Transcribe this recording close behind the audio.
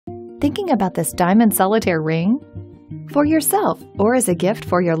Thinking about this diamond solitaire ring? For yourself or as a gift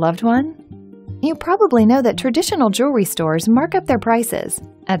for your loved one? You probably know that traditional jewelry stores mark up their prices.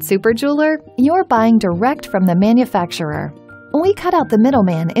 At SuperJeweler, you're buying direct from the manufacturer. We cut out the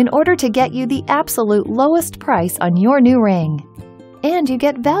middleman in order to get you the absolute lowest price on your new ring. And you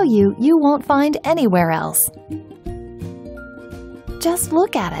get value you won't find anywhere else. Just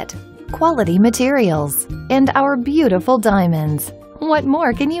look at it. Quality materials and our beautiful diamonds. What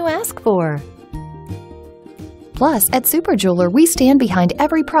more can you ask for? Plus, at SuperJeweler, we stand behind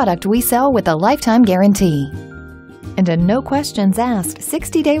every product we sell with a lifetime guarantee. And a no questions asked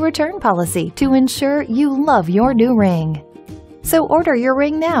 60-day return policy to ensure you love your new ring. So order your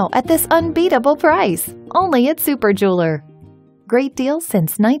ring now at this unbeatable price, only at SuperJeweler. Great deal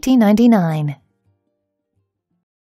since 1999.